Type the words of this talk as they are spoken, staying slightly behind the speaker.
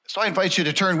So I invite you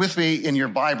to turn with me in your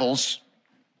Bibles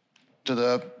to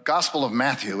the Gospel of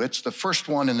Matthew. It's the first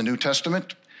one in the New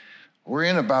Testament. We're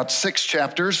in about 6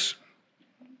 chapters,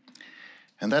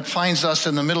 and that finds us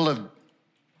in the middle of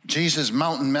Jesus'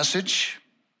 mountain message,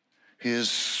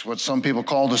 his what some people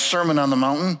call the Sermon on the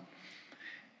Mountain.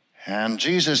 And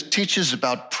Jesus teaches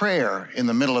about prayer in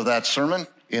the middle of that sermon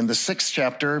in the 6th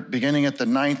chapter, beginning at the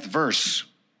 9th verse.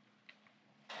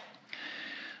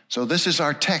 So this is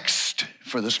our text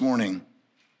for this morning.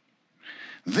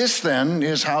 This then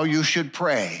is how you should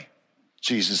pray,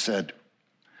 Jesus said.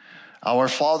 Our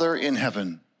Father in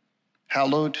heaven,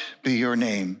 hallowed be your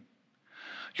name.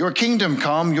 Your kingdom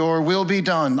come, your will be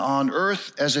done on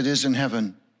earth as it is in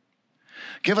heaven.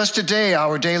 Give us today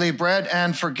our daily bread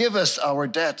and forgive us our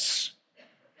debts,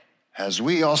 as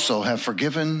we also have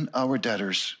forgiven our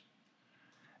debtors.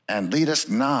 And lead us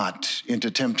not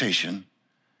into temptation,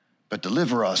 but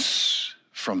deliver us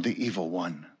from the evil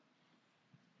one.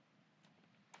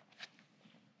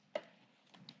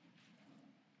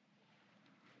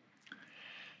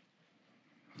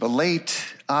 The late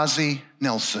Ozzie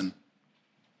Nelson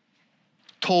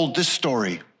told this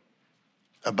story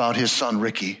about his son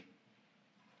Ricky.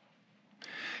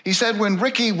 He said, when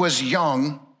Ricky was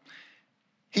young,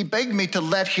 he begged me to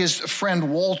let his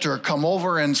friend Walter come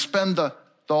over and spend the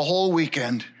whole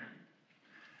weekend.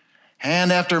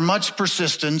 And after much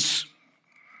persistence,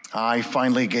 I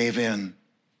finally gave in.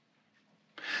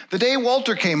 The day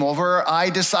Walter came over, I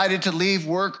decided to leave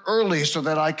work early so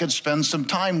that I could spend some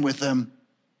time with them.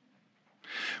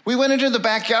 We went into the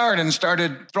backyard and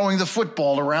started throwing the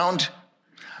football around.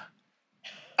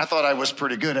 I thought I was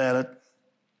pretty good at it.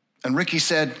 And Ricky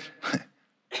said,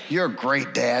 "You're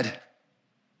great, Dad."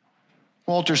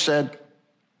 Walter said,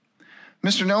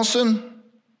 "Mr. Nelson,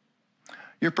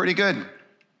 you're pretty good,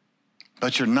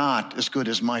 but you're not as good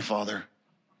as my father."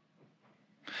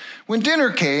 When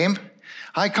dinner came,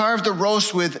 I carved the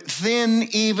roast with thin,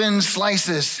 even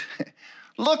slices.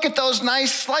 "Look at those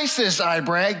nice slices," I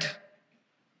bragged.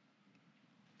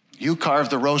 "You carved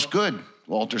the roast good,"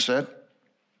 Walter said,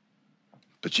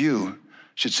 "but you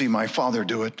should see my father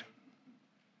do it."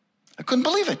 I couldn't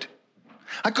believe it.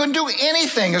 I couldn't do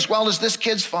anything as well as this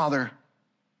kid's father.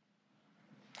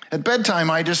 At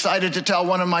bedtime, I decided to tell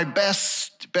one of my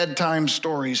best bedtime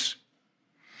stories.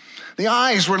 The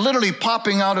eyes were literally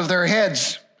popping out of their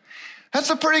heads. "That's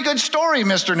a pretty good story,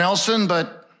 Mr. Nelson,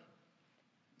 but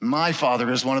my father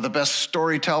is one of the best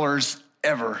storytellers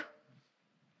ever."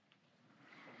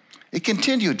 It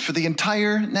continued for the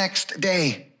entire next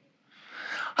day.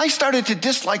 I started to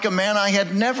dislike a man I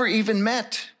had never even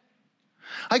met.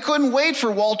 I couldn't wait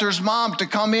for Walter's mom to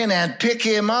come in and pick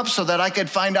him up so that I could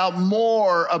find out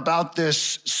more about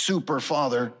this super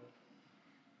father.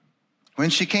 When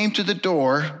she came to the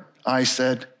door, I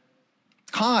said,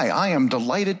 "Hi, I am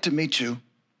delighted to meet you."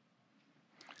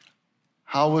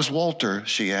 "How was Walter?"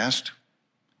 she asked.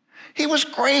 "He was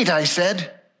great," I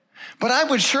said, "but I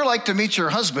would sure like to meet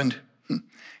your husband.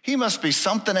 He must be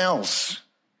something else."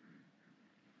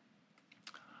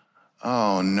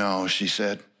 "Oh no," she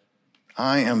said.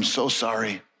 "I am so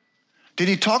sorry. Did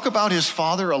he talk about his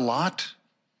father a lot?"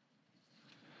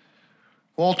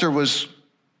 Walter was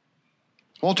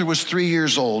 3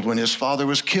 years old when his father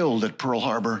was killed at Pearl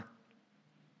Harbor.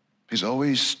 He's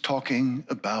always talking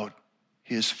about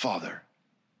his father.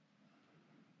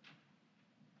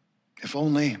 If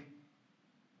only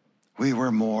we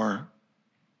were more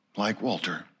like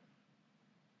Walter.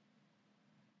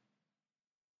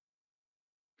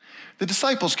 The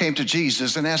disciples came to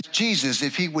Jesus and asked Jesus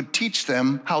if he would teach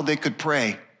them how they could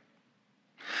pray.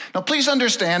 Now, please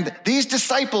understand, these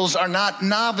disciples are not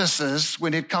novices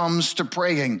when it comes to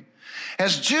praying.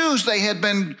 As Jews, they had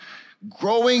been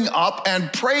growing up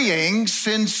and praying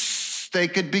since they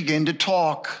could begin to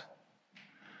talk.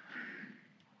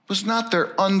 It was not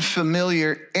their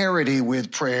unfamiliarity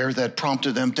with prayer that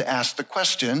prompted them to ask the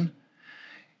question.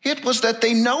 It was that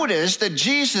they noticed that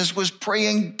Jesus was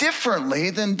praying differently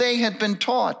than they had been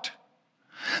taught.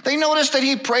 They noticed that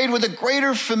he prayed with a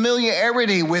greater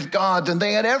familiarity with God than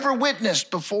they had ever witnessed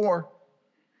before.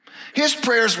 His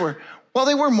prayers were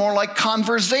more like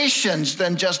conversations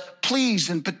than just pleas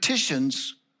and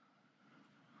petitions.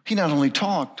 He not only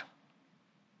talked,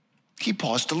 he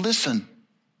paused to listen.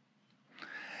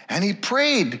 And he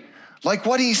prayed like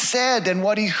what he said and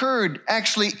what he heard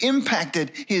actually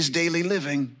impacted his daily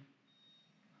living.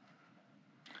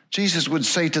 Jesus would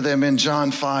say to them in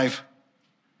John 5,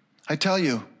 "I tell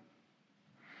you,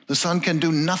 the Son can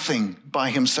do nothing by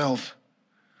himself.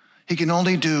 He can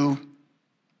only do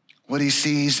what he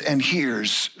sees and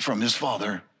hears from his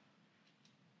Father."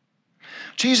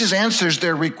 Jesus answers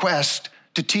their request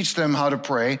to teach them how to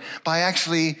pray by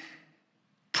actually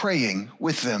praying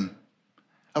with them.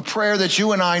 A prayer that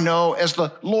you and I know as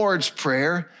the Lord's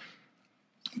Prayer,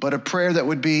 but a prayer that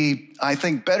would be, I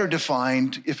think, better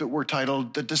defined if it were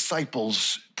titled the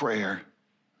Disciples' Prayer.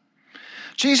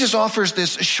 Jesus offers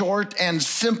this short and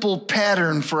simple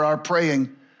pattern for our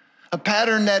praying, a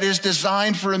pattern that is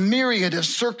designed for a myriad of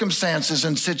circumstances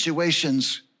and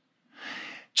situations.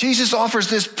 Jesus offers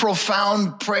this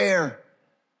profound prayer,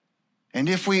 and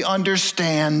if we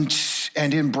understand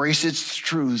and embrace its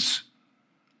truths,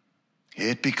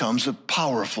 it becomes a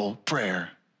powerful prayer.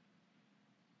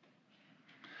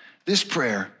 This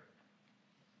prayer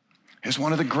is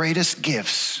one of the greatest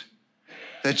gifts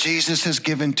that Jesus has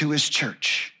given to his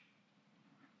church,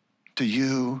 to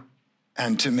you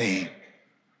and to me.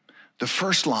 The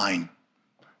first line,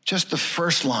 just the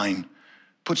first line,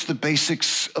 puts the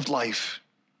basics of life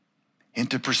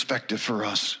into perspective for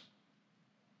us.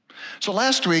 So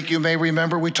last week, you may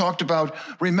remember, we talked about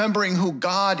remembering who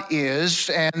God is,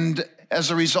 and as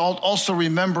a result, also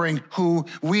remembering who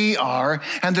we are.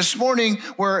 And this morning,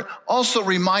 we're also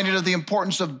reminded of the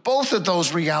importance of both of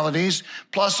those realities,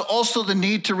 plus also the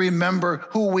need to remember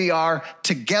who we are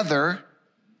together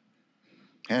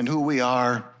and who we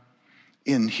are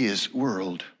in his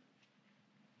world.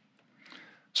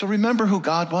 So remember who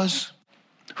God was,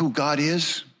 who God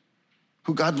is,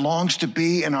 who God longs to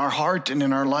be in our heart and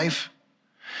in our life.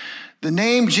 The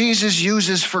name Jesus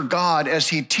uses for God as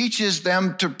he teaches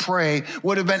them to pray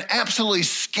would have been absolutely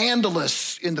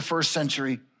scandalous in the first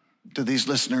century to these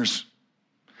listeners.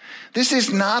 This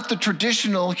is not the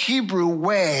traditional Hebrew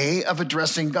way of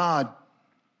addressing God.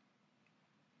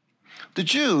 The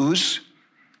Jews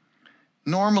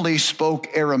normally spoke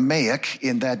Aramaic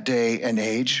in that day and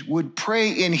age, would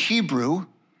pray in Hebrew,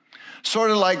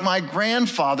 sort of like my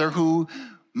grandfather, who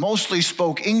mostly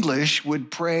spoke English,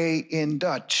 would pray in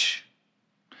Dutch.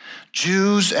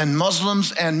 Jews and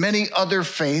Muslims and many other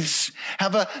faiths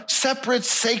have a separate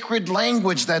sacred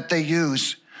language that they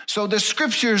use. So the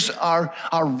scriptures are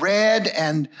read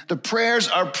and the prayers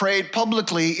are prayed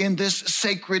publicly in this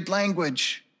sacred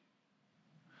language.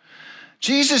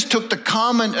 Jesus took the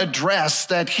common address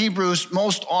that Hebrews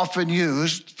most often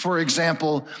used, for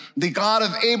example, the God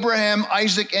of Abraham,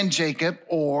 Isaac, and Jacob,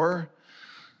 or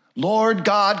Lord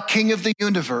God, King of the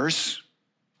universe,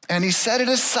 and he set it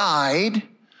aside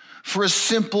for a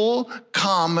simple,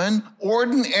 common,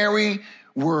 ordinary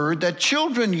word that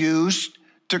children used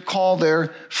to call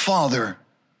their father,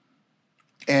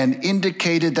 and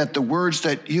indicated that the words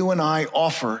that you and I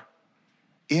offer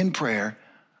in prayer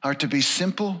are to be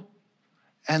simple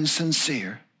and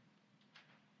sincere.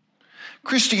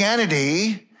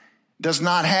 Christianity does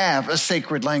not have a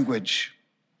sacred language,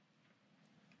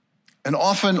 an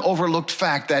often overlooked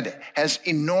fact that has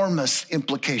enormous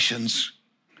implications.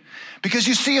 Because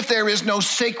you see, if there is no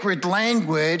sacred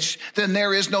language, then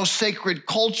there is no sacred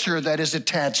culture that is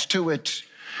attached to it.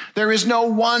 There is no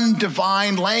one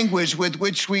divine language with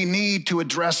which we need to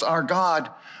address our God.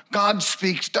 God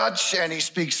speaks Dutch, and he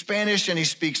speaks Spanish, and he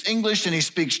speaks English, and he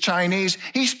speaks Chinese.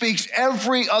 He speaks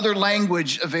every other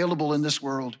language available in this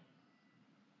world.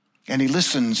 And he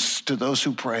listens to those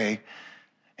who pray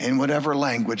in whatever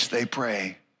language they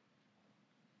pray.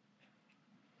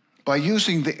 By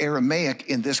using the Aramaic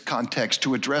in this context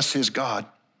to address his God,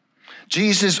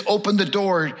 Jesus opened the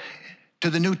door to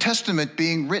the New Testament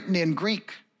being written in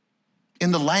Greek,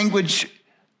 in the language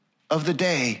of the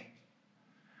day,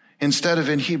 instead of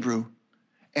in Hebrew.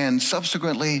 And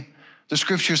subsequently, the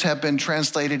scriptures have been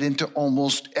translated into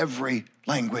almost every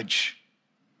language.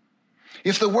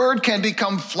 If the word can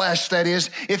become flesh, that is,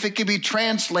 if it can be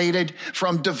translated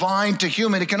from divine to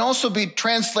human, it can also be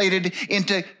translated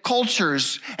into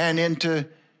cultures and into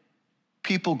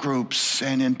people groups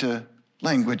and into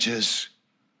languages.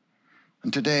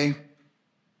 And today,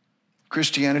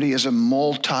 Christianity is a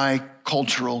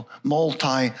multicultural,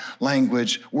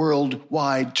 multi-language,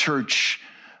 worldwide church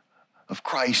of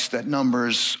Christ that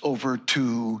numbers over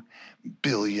 2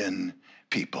 billion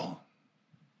people.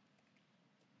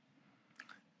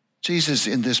 Jesus,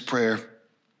 in this prayer,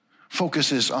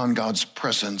 focuses on God's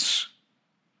presence,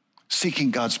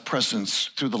 seeking God's presence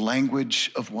through the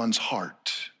language of one's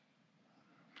heart.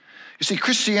 You see,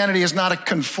 Christianity is not a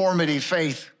conformity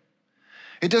faith.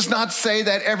 It does not say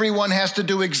that everyone has to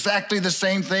do exactly the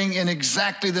same thing in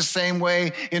exactly the same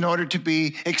way in order to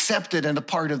be accepted and a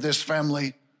part of this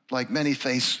family, like many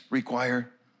faiths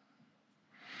require.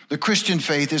 The Christian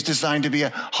faith is designed to be a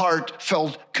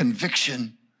heartfelt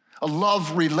conviction, a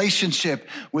love relationship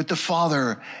with the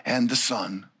Father and the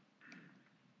Son.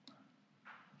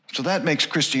 So that makes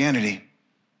Christianity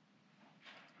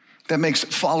that makes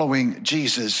following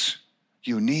Jesus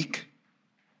unique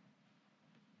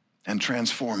and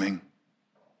transforming.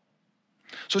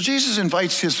 So Jesus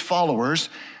invites his followers,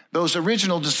 those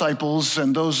original disciples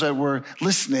and those that were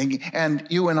listening, and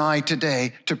you and I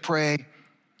today, to pray,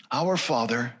 "Our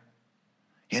Father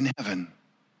in heaven."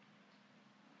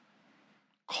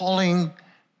 Calling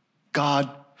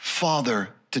God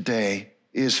Father today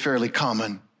is fairly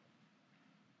common.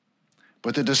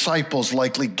 But the disciples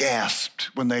likely gasped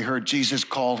when they heard Jesus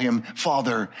call him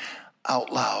Father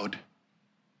out loud.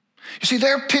 You see,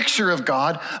 their picture of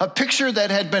God, a picture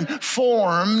that had been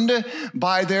formed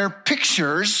by their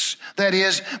pictures, that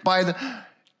is, by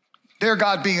their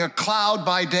God being a cloud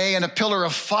by day and a pillar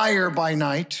of fire by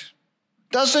night,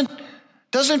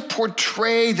 doesn't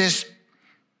portray this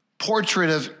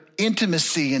portrait of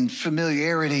intimacy and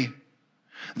familiarity.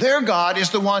 Their God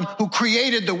is the one who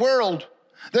created the world.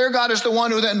 Their God is the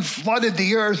one who then flooded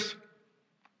the earth.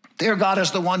 Their God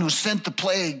is the one who sent the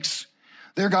plagues.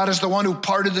 Their God is the one who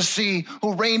parted the sea,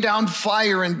 who rained down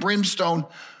fire and brimstone,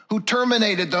 who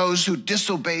terminated those who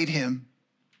disobeyed him.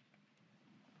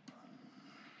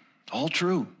 All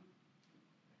true,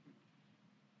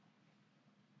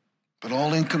 but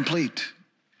all incomplete.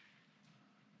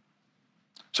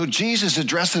 So Jesus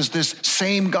addresses this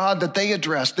same God that they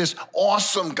addressed, this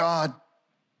awesome God,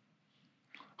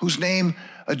 whose name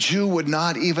a Jew would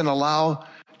not even allow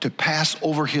to pass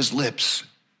over his lips,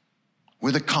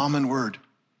 with a common word,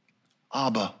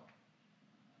 Abba,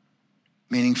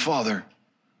 meaning father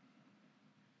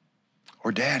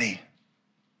or daddy.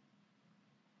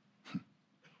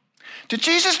 Did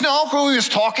Jesus know who he was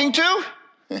talking to?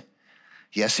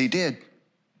 Yes, he did.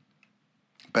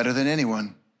 Better than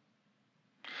anyone.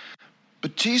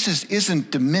 But Jesus isn't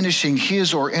diminishing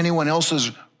his or anyone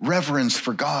else's reverence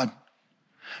for God.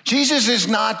 Jesus is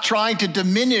not trying to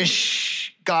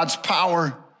diminish God's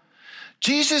power.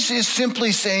 Jesus is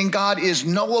simply saying God is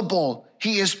knowable,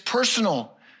 he is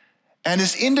personal, and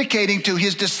is indicating to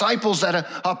his disciples that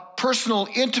a personal,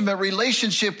 intimate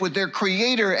relationship with their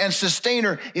creator and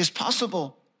sustainer is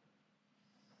possible.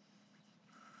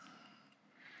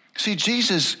 See,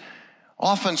 Jesus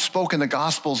often spoke in the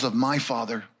Gospels of my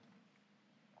Father.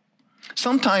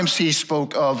 Sometimes he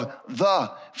spoke of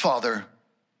the Father.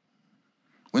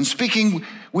 When speaking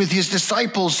with his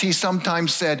disciples, he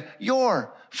sometimes said,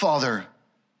 "Your Father."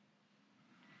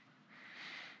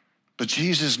 But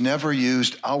Jesus never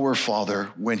used "our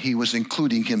Father" when he was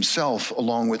including himself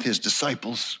along with his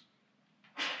disciples.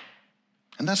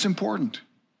 And that's important.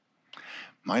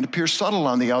 Might appear subtle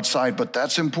on the outside, but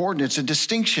that's important. It's a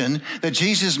distinction that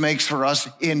Jesus makes for us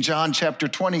in John chapter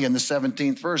 20 in the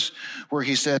 17th verse, where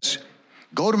he says,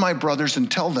 "Go to my brothers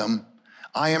and tell them,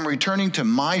 I am returning to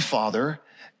my Father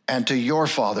and to your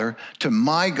Father, to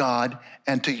my God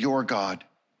and to your God."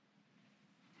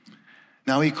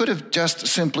 Now, he could have just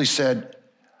simply said,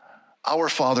 "Our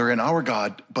Father and our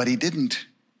God," but he didn't.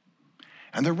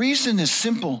 And the reason is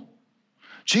simple.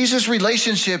 Jesus'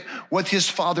 relationship with his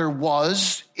Father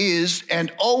was, is,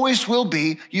 and always will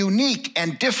be unique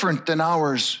and different than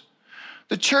ours.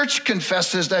 The church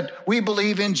confesses that we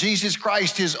believe in Jesus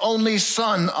Christ, his only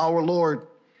Son, our Lord.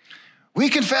 We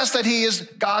confess that he is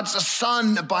God's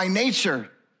son by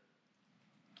nature.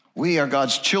 We are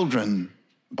God's children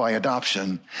by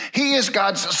adoption. He is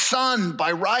God's son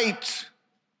by right.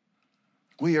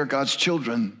 We are God's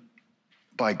children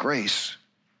by grace.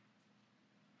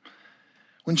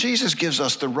 When Jesus gives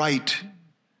us the right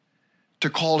to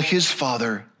call his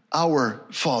Father our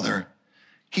Father,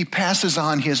 he passes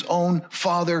on his own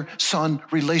father-son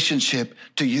relationship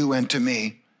to you and to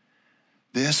me.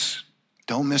 This,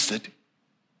 don't miss it,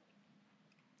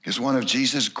 is one of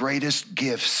Jesus' greatest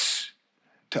gifts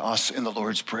to us in the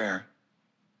Lord's Prayer.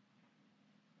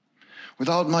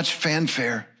 Without much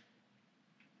fanfare,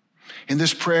 in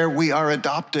this prayer, we are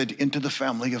adopted into the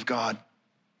family of God.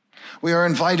 We are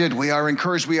invited, we are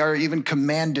encouraged, we are even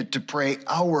commanded to pray,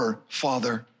 "Our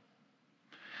Father."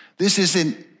 This is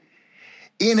an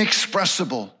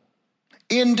inexpressible,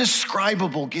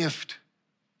 indescribable gift.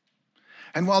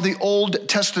 And while the Old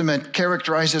Testament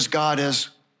characterizes God as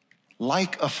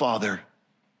like a father,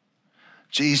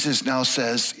 Jesus now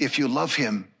says, if you love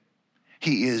him,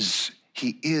 he is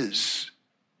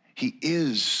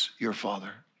your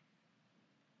Father.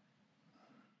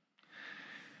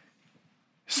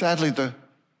 Sadly, the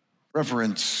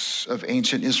reverence of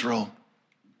ancient Israel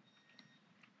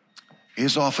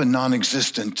is often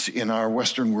non-existent in our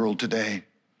Western world today.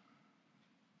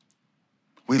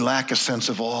 We lack a sense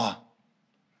of awe.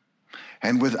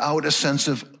 And without a sense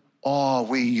of awe,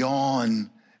 we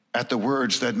yawn at the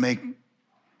words that made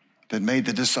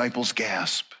the disciples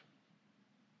gasp.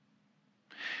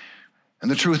 And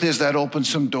the truth is that opens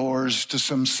some doors to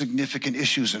some significant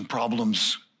issues and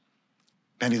problems,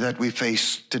 many that we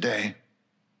face today.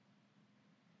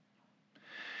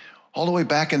 All the way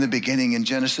back in the beginning in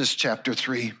Genesis chapter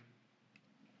 3,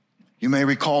 you may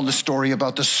recall the story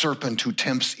about the serpent who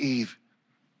tempts Eve.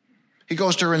 He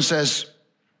goes to her and says,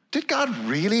 "Did God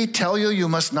really tell you you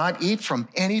must not eat from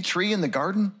any tree in the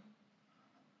garden?"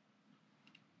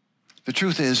 The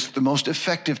truth is, the most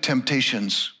effective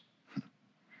temptations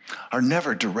are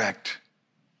never direct.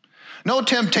 No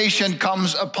temptation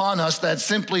comes upon us that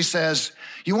simply says,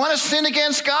 you want to sin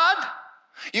against God?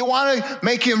 You want to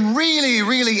make him really,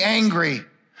 really angry?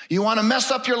 You want to mess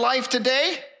up your life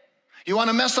today? You want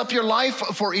to mess up your life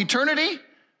for eternity?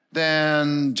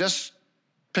 Then just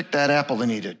pick that apple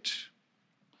and eat it.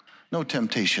 No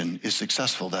temptation is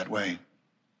successful that way.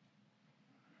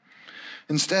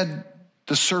 Instead,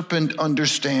 the serpent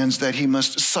understands that he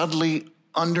must subtly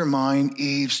undermine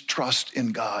Eve's trust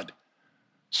in God.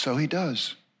 So he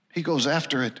does. He goes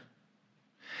after it.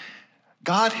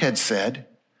 God had said,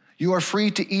 "You are free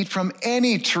to eat from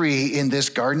any tree in this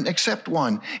garden except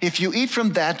one. If you eat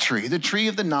from that tree, the tree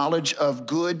of the knowledge of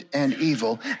good and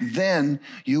evil, then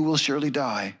you will surely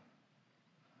die."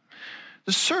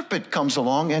 The serpent comes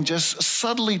along and just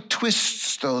subtly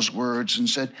twists those words and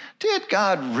said, "Did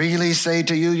God really say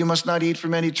to you, you must not eat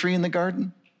from any tree in the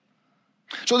garden?"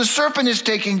 So the serpent is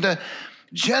taking the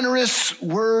generous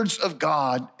words of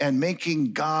God and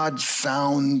making God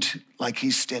sound like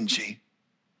he's stingy.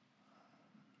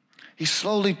 He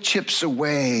slowly chips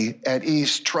away at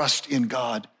Eve's trust in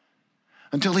God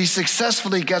until he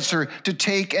successfully gets her to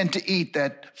take and to eat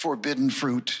that forbidden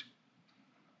fruit.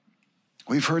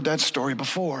 We've heard that story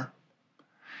before.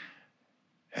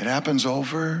 It happens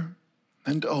over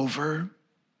and over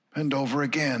and over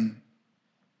again.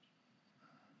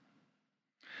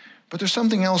 But there's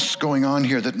something else going on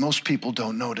here that most people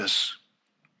don't notice.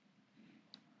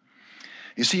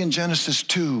 You see, in Genesis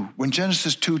 2, when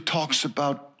Genesis 2 talks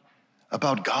about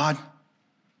God,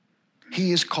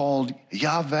 he is called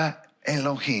Yahweh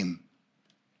Elohim.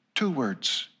 2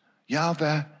 words,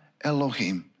 Yahweh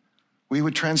Elohim. We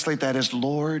would translate that as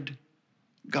Lord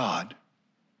God.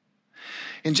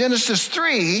 In Genesis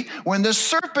 3, when the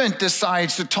serpent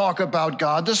decides to talk about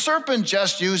God, the serpent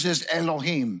just uses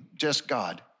Elohim, just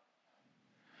God.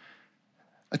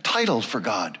 A title for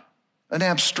God, an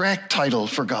abstract title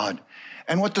for God.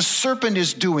 And what the serpent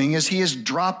is doing is he is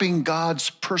dropping God's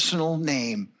personal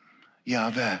name,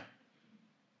 Yahweh.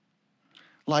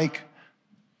 Like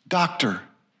doctor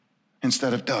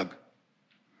instead of Doug.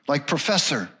 Like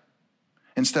professor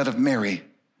instead of Mary.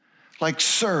 Like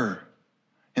sir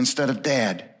instead of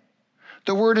dad.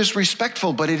 The word is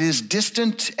respectful, but it is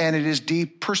distant and it is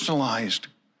depersonalized.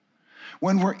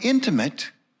 When we're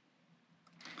intimate,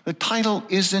 the title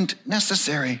isn't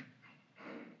necessary.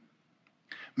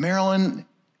 Marilyn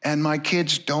and my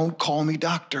kids don't call me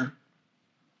doctor.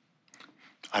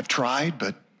 I've tried,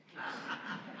 but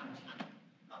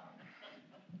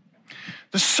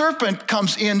the serpent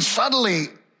comes in subtly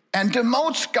and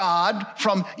demotes God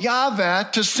from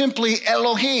Yahweh to simply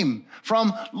Elohim,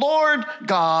 from Lord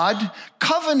God,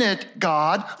 covenant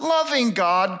God, loving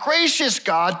God, gracious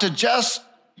God, to just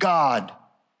God.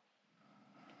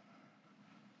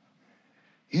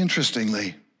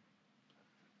 Interestingly,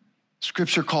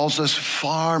 Scripture calls us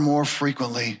far more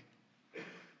frequently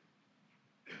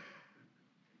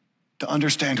to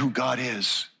understand who God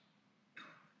is,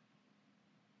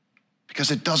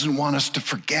 because it doesn't want us to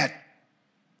forget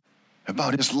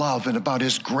about his love and about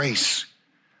his grace,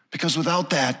 because without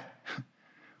that,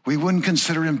 we wouldn't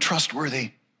consider him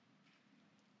trustworthy.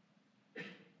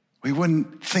 We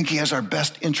wouldn't think he has our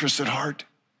best interests at heart.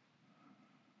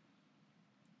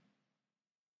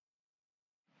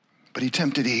 But he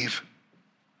tempted Eve,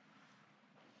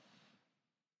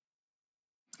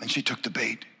 and she took the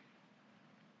bait.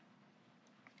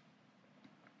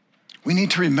 We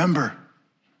need to remember.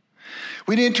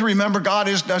 We need to remember God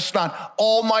is just not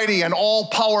almighty and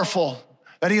all-powerful,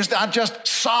 that he is not just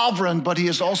sovereign, but he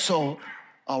is also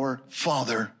our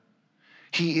Father.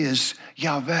 He is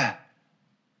Yahweh.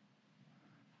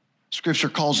 Scripture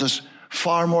calls us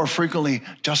far more frequently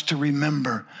just to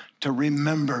remember,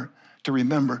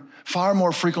 far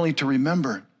more frequently to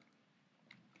remember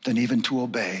than even to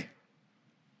obey.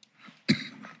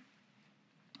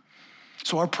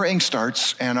 So our praying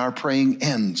starts and our praying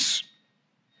ends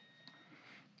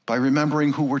by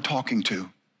remembering who we're talking to,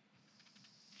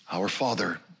 our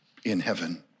Father in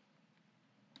heaven.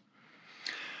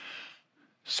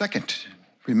 Second,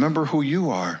 remember who you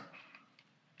are.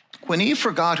 When Eve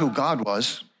forgot who God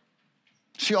was,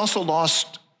 she also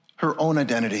lost her own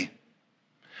identity.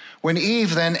 When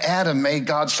Eve, then Adam, made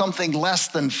God something less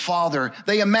than father,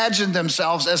 they imagined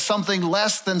themselves as something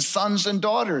less than sons and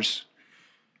daughters.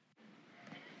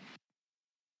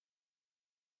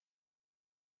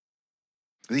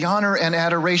 The honor and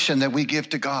adoration that we give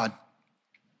to God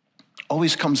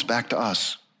always comes back to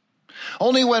us.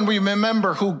 Only when we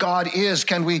remember who God is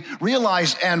can we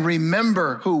realize and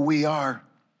remember who we are.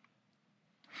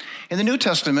 In the New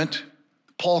Testament,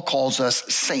 Paul calls us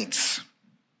saints.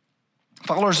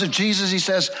 Followers of Jesus, he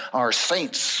says, are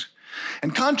saints.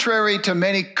 And contrary to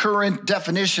many current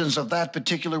definitions of that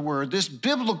particular word, this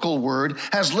biblical word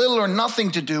has little or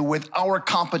nothing to do with our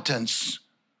competence,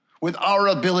 with our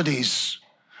abilities,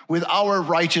 with our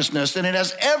righteousness, and it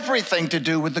has everything to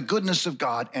do with the goodness of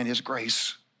God and his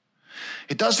grace.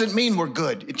 It doesn't mean we're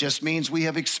good. It just means we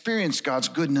have experienced God's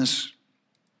goodness.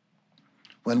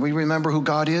 When we remember who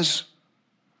God is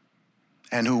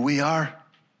and who we are,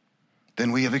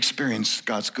 then we have experienced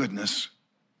God's goodness.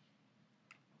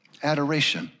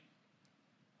 Adoration.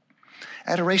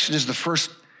 Adoration is the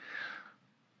first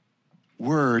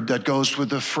word that goes with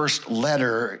the first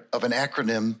letter of an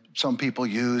acronym some people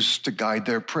use to guide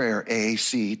their prayer,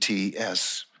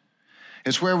 ACTS.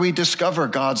 It's where we discover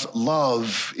God's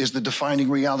love is the defining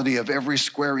reality of every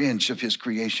square inch of his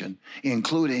creation,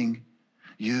 including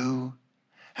you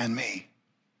and me.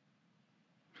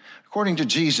 According to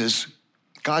Jesus,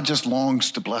 God just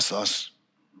longs to bless us.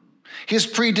 His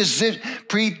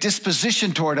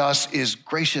predisposition toward us is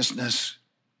graciousness.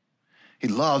 He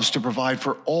loves to provide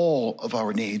for all of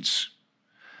our needs.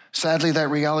 Sadly, that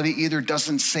reality either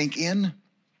doesn't sink in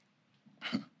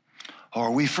or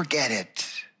we forget it.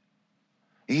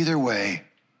 Either way,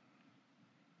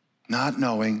 not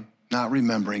knowing, not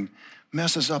remembering,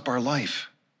 messes up our life.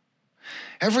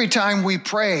 Every time we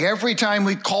pray, every time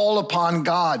we call upon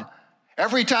God,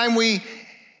 every time we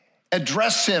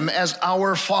address him as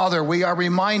our Father, we are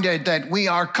reminded that we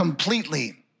are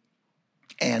completely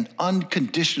and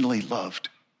unconditionally loved.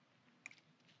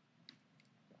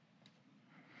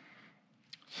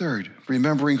 Third,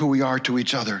 remembering who we are to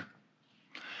each other.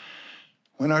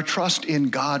 When our trust in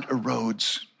God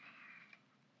erodes,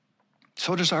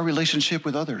 so does our relationship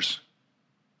with others.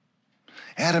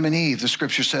 Adam and Eve, the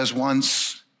scripture says,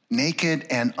 once naked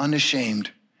and unashamed,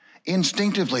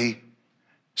 instinctively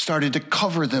started to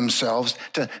cover themselves,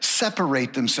 to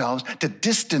separate themselves, to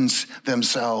distance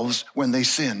themselves when they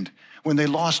sinned, when they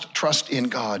lost trust in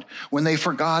God, when they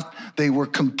forgot they were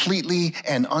completely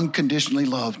and unconditionally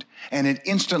loved, and it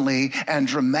instantly and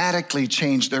dramatically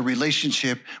changed their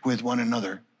relationship with one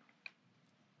another.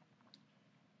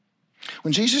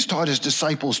 When Jesus taught his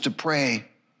disciples to pray,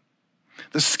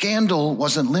 the scandal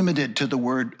wasn't limited to the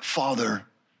word Father.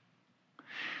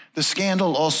 The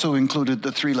scandal also included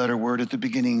the three-letter word at the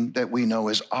beginning that we know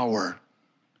as our.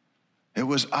 It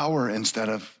was our instead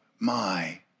of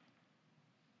my.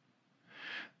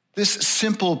 This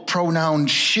simple pronoun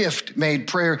shift made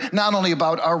prayer not only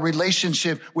about our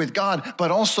relationship with God,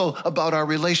 but also about our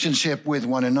relationship with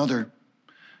one another.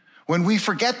 When we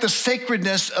forget the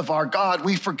sacredness of our God,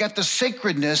 we forget the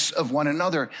sacredness of one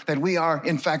another, that we are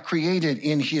in fact created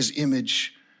in his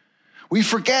image. We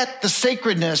forget the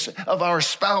sacredness of our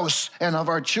spouse and of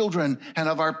our children and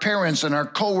of our parents and our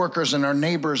coworkers and our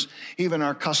neighbors, even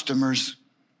our customers.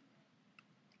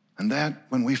 And that,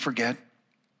 when we forget,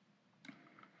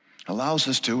 allows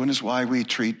us to, and is why we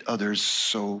treat others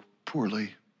so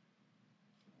poorly.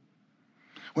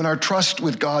 When our trust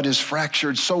with God is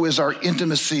fractured, so is our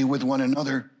intimacy with one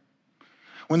another.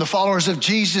 When the followers of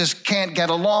Jesus can't get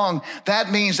along,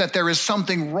 that means that there is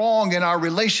something wrong in our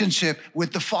relationship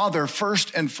with the Father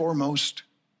first and foremost.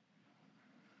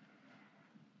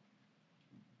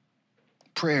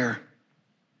 Prayer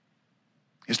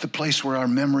is the place where our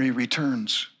memory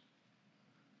returns.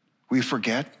 We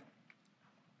forget.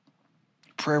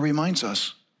 Prayer reminds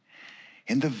us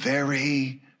in the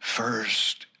very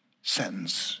first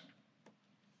sentence.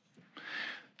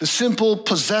 The simple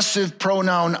possessive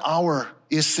pronoun our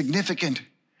is significant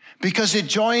because it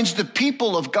joins the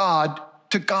people of God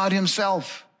to God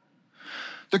himself.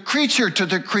 The creature to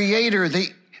the creator, the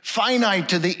finite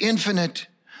to the infinite.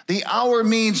 The our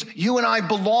means you and I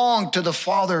belong to the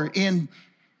Father in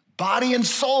body and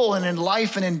soul and in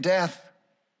life and in death.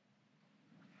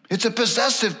 It's a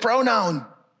possessive pronoun.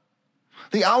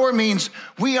 The our means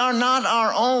we are not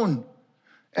our own.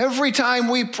 Every time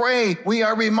we pray, we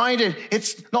are reminded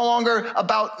it's no longer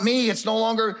about me. It's no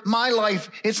longer my life.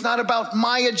 It's not about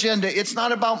my agenda. It's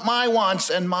not about my wants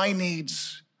and my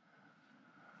needs.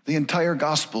 The entire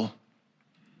gospel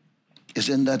is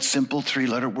in that simple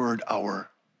three-letter word, our.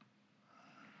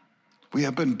 We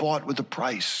have been bought with a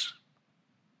price.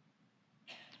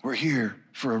 We're here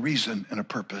for a reason and a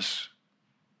purpose.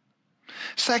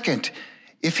 Second,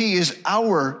 if he is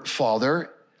our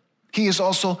Father, he is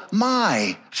also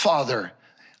my Father.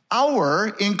 Our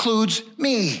includes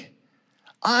me.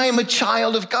 I am a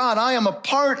child of God. I am a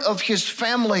part of his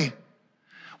family.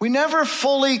 We never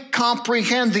fully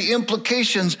comprehend the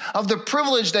implications of the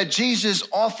privilege that Jesus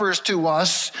offers to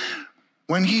us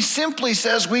when he simply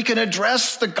says we can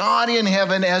address the God in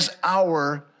heaven as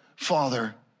our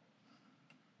Father.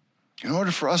 In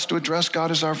order for us to address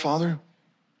God as our Father,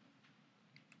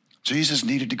 Jesus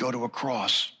needed to go to a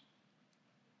cross.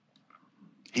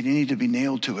 He needed to be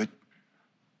nailed to it.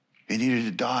 He needed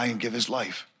to die and give his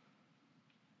life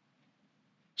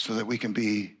so that we can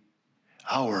be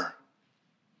our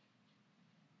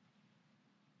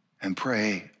and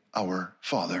pray our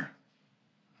Father.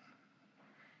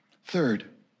 Third,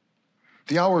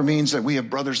 the our means that we have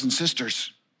brothers and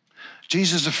sisters.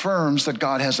 Jesus affirms that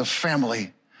God has a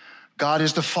family. God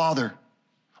is the Father.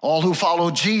 All who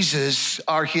follow Jesus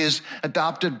are his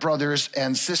adopted brothers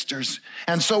and sisters.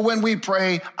 And so when we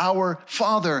pray our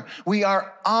Father, we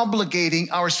are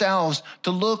obligating ourselves to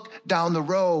look down the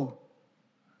row,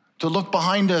 to look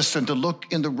behind us and to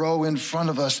look in the row in front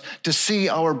of us, to see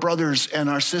our brothers and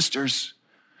our sisters.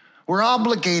 We're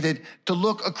obligated to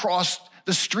look across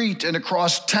the street and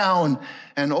across town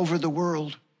and over the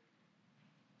world.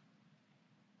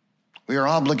 We are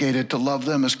obligated to love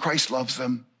them as Christ loves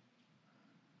them.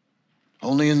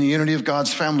 Only in the unity of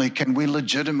God's family can we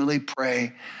legitimately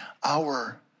pray,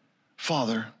 our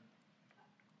Father.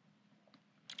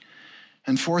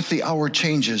 And fourth, the hour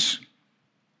changes.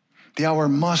 The hour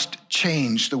must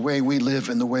change the way we live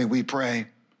and the way we pray.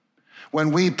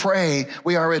 When we pray,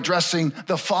 we are addressing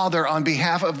the Father on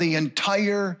behalf of the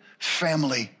entire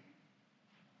family.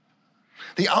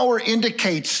 The hour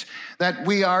indicates that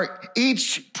we are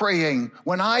each praying.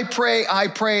 When I pray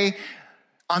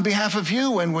on behalf of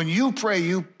you, and when you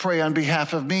pray on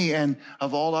behalf of me and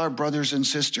of all our brothers and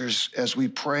sisters as we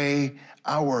pray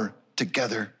our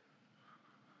together.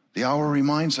 The hour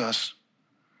reminds us,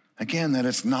 again, that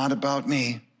it's not about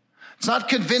me. It's not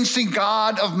convincing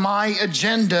God of my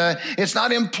agenda. It's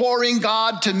not imploring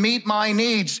God to meet my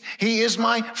needs. He is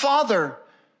my Father.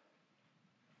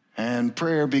 And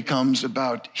prayer becomes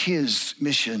about his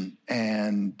mission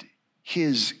and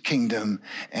his kingdom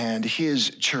and his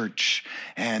church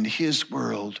and his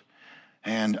world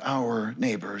and our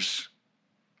neighbors.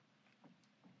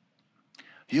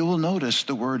 You will notice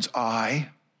the words I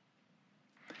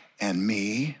and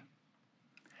me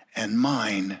and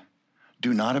mine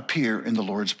do not appear in the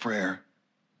Lord's Prayer.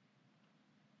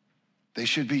 They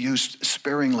should be used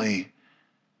sparingly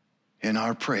in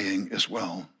our praying as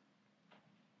well.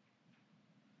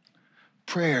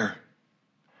 Prayer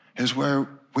is where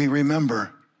we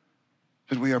remember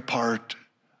that we are part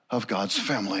of God's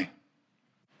family.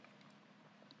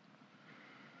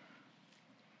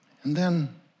 And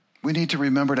then we need to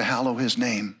remember to hallow his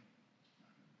name.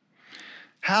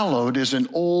 Hallowed is an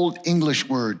old English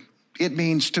word. It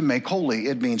means to make holy.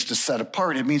 It means to set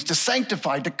apart. It means to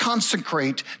sanctify, to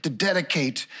consecrate, to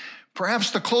dedicate.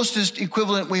 Perhaps the closest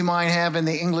equivalent we might have in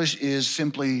the English is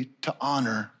simply to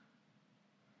honor.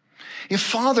 If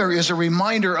Father is a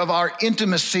reminder of our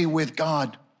intimacy with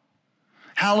God,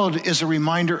 hallowed is a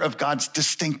reminder of God's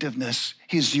distinctiveness,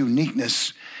 his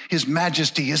uniqueness, his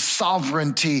majesty, his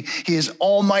sovereignty, his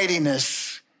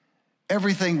almightiness,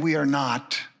 everything we are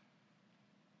not.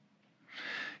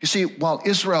 You see, while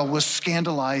Israel was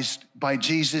scandalized by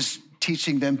Jesus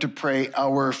teaching them to pray,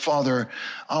 our Father,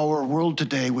 our world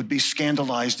today would be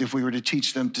scandalized if we were to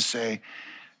teach them to say,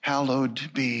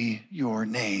 hallowed be your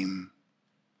name.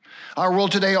 Our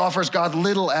world today offers God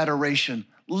little adoration,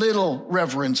 little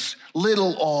reverence,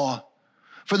 little awe.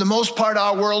 For the most part,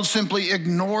 our world simply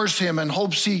ignores him and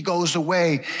hopes he goes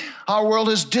away. Our world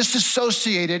has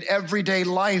disassociated everyday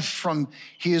life from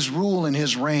his rule and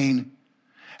his reign.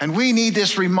 And we need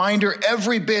this reminder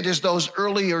every bit as those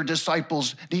earlier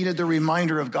disciples needed the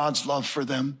reminder of God's love for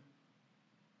them.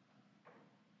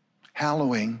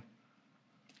 Hallowing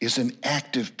is an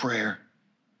active prayer,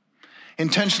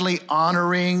 intentionally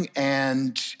honoring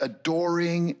and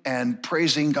adoring and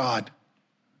praising God.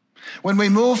 When we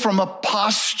move from a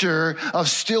posture of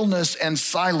stillness and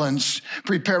silence,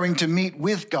 preparing to meet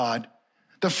with God,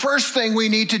 the first thing we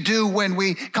need to do when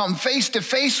we come face to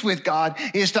face with God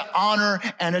is to honor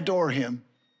and adore him.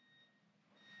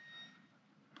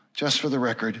 Just for the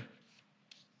record,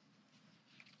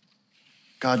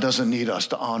 God doesn't need us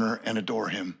to honor and adore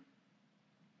him.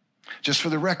 Just for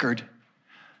the record,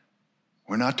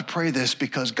 we're not to pray this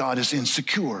because God is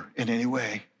insecure in any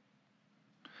way.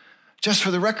 Just for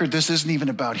the record, this isn't even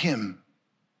about him.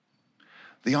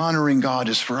 The honoring God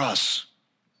is for us.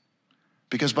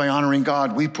 Because by honoring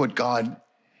God, we put God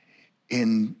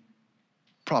in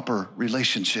proper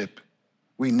relationship.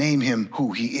 We name him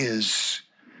who he is.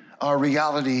 Our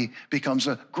reality becomes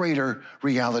a greater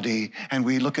reality, and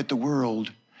we look at the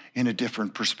world in a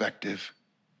different perspective.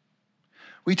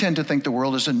 We tend to think the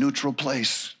world is a neutral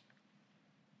place.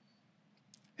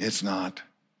 It's not.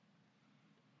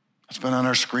 It's been on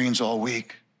our screens all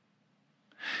week.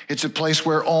 It's a place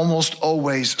where almost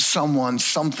always someone,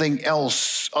 something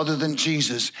else other than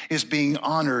Jesus is being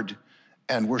honored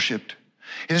and worshiped.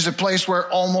 It is a place where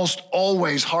almost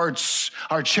always hearts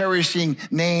are cherishing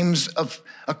names of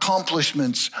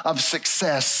accomplishments, of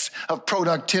success, of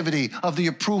productivity, of the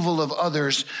approval of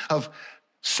others, of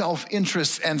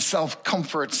self-interests and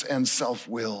self-comforts and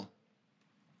self-will.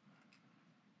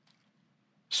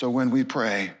 So when we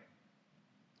pray,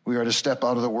 we are to step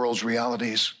out of the world's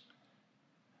realities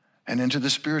and into the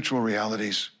spiritual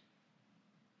realities.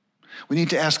 We need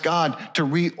to ask God to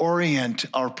reorient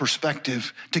our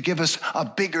perspective, to give us a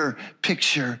bigger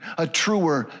picture, a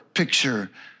truer picture,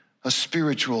 a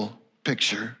spiritual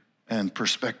picture and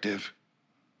perspective.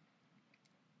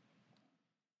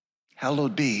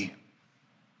 Hallowed be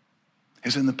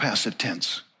is in the passive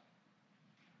tense.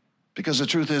 Because the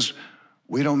truth is,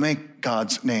 we don't make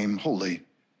God's name holy.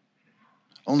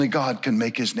 Only God can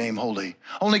make his name holy.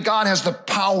 Only God has the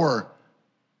power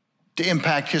to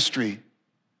impact history,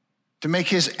 to make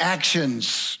his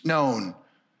actions known,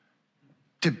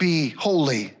 to be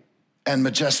holy and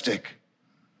majestic.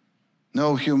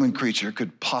 No human creature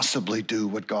could possibly do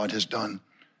what God has done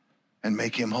and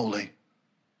make him holy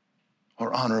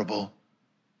or honorable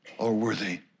or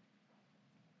worthy.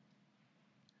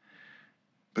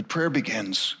 But prayer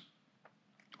begins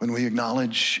when we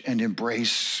acknowledge and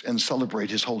embrace and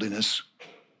celebrate his holiness.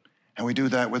 And we do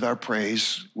that with our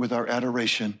praise, with our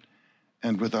adoration,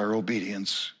 and with our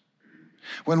obedience.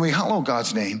 When we hallow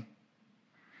God's name,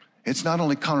 it's not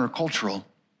only countercultural,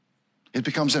 it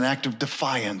becomes an act of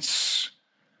defiance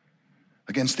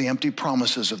against the empty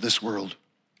promises of this world,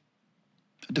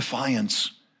 a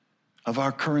defiance of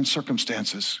our current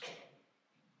circumstances.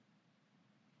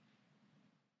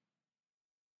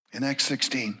 In Acts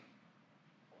 16,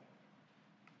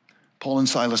 Paul and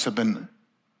Silas have been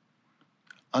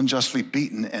unjustly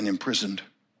beaten and imprisoned.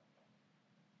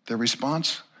 Their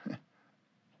response?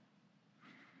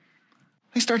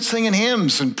 They start singing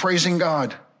hymns and praising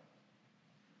God.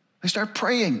 They start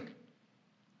praying.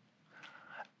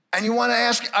 And you want to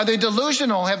ask, are they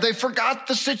delusional? Have they forgot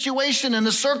the situation and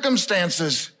the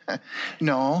circumstances?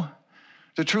 No.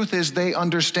 The truth is they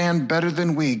understand better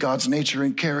than we God's nature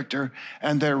and character,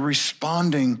 and they're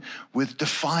responding with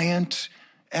defiant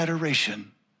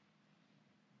adoration.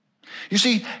 You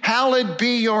see, hallowed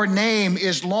be your name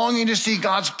is longing to see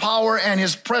God's power and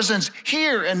his presence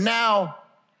here and now.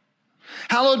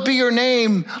 Hallowed be your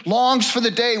name longs for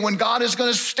the day when God is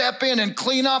going to step in and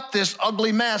clean up this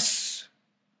ugly mess.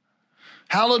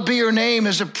 Hallowed be your name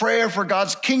is a prayer for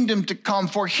God's kingdom to come,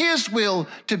 for his will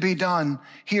to be done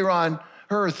here on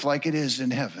earth like it is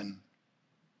in heaven.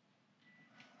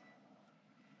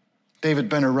 David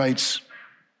Benner writes,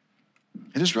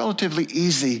 it is relatively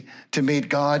easy to meet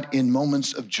God in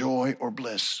moments of joy or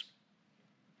bliss.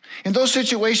 In those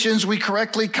situations, we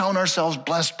correctly count ourselves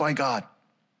blessed by God.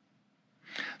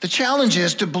 The challenge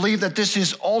is to believe that this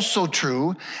is also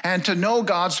true and to know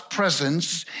God's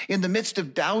presence in the midst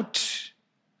of doubt,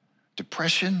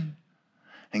 depression,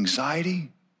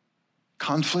 anxiety,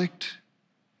 conflict,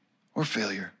 or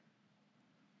failure.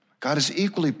 God is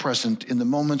equally present in the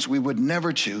moments we would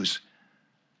never choose,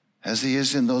 as he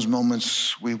is in those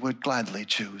moments we would gladly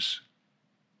choose.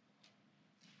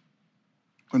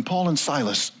 When Paul and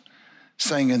Silas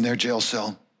sang in their jail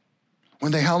cell,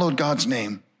 when they hallowed God's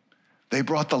name, they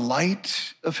brought the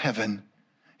light of heaven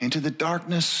into the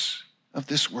darkness of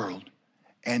this world,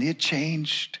 and it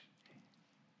changed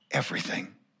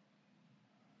everything.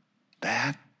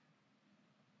 That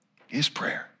is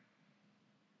prayer.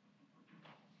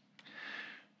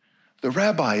 The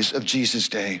rabbis of Jesus'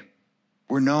 day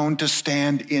were known to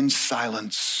stand in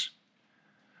silence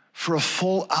for a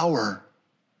full hour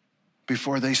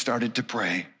before they started to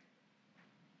pray.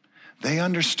 They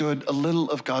understood a little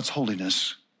of God's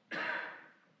holiness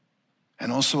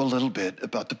and also a little bit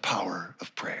about the power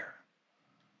of prayer.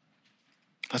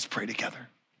 Let's pray together.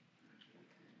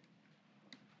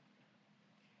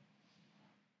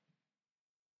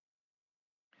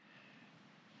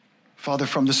 Father,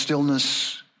 from the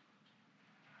stillness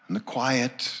and the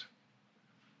quiet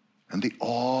and the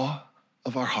awe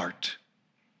of our heart,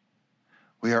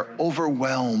 we are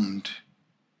overwhelmed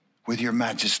with your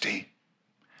majesty.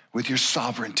 with your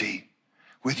sovereignty,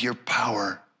 with your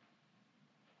power,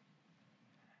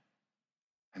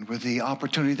 and with the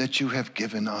opportunity that you have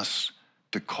given us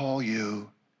to call you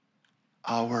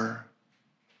our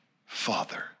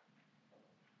Father.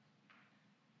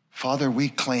 Father, we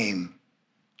claim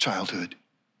childhood.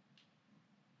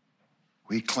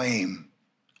 We claim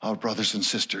our brothers and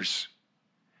sisters.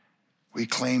 We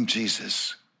claim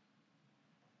Jesus.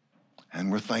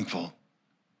 And we're thankful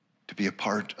to be a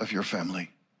part of your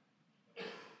family.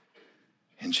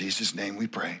 In Jesus' name we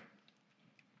pray.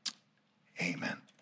 Amen.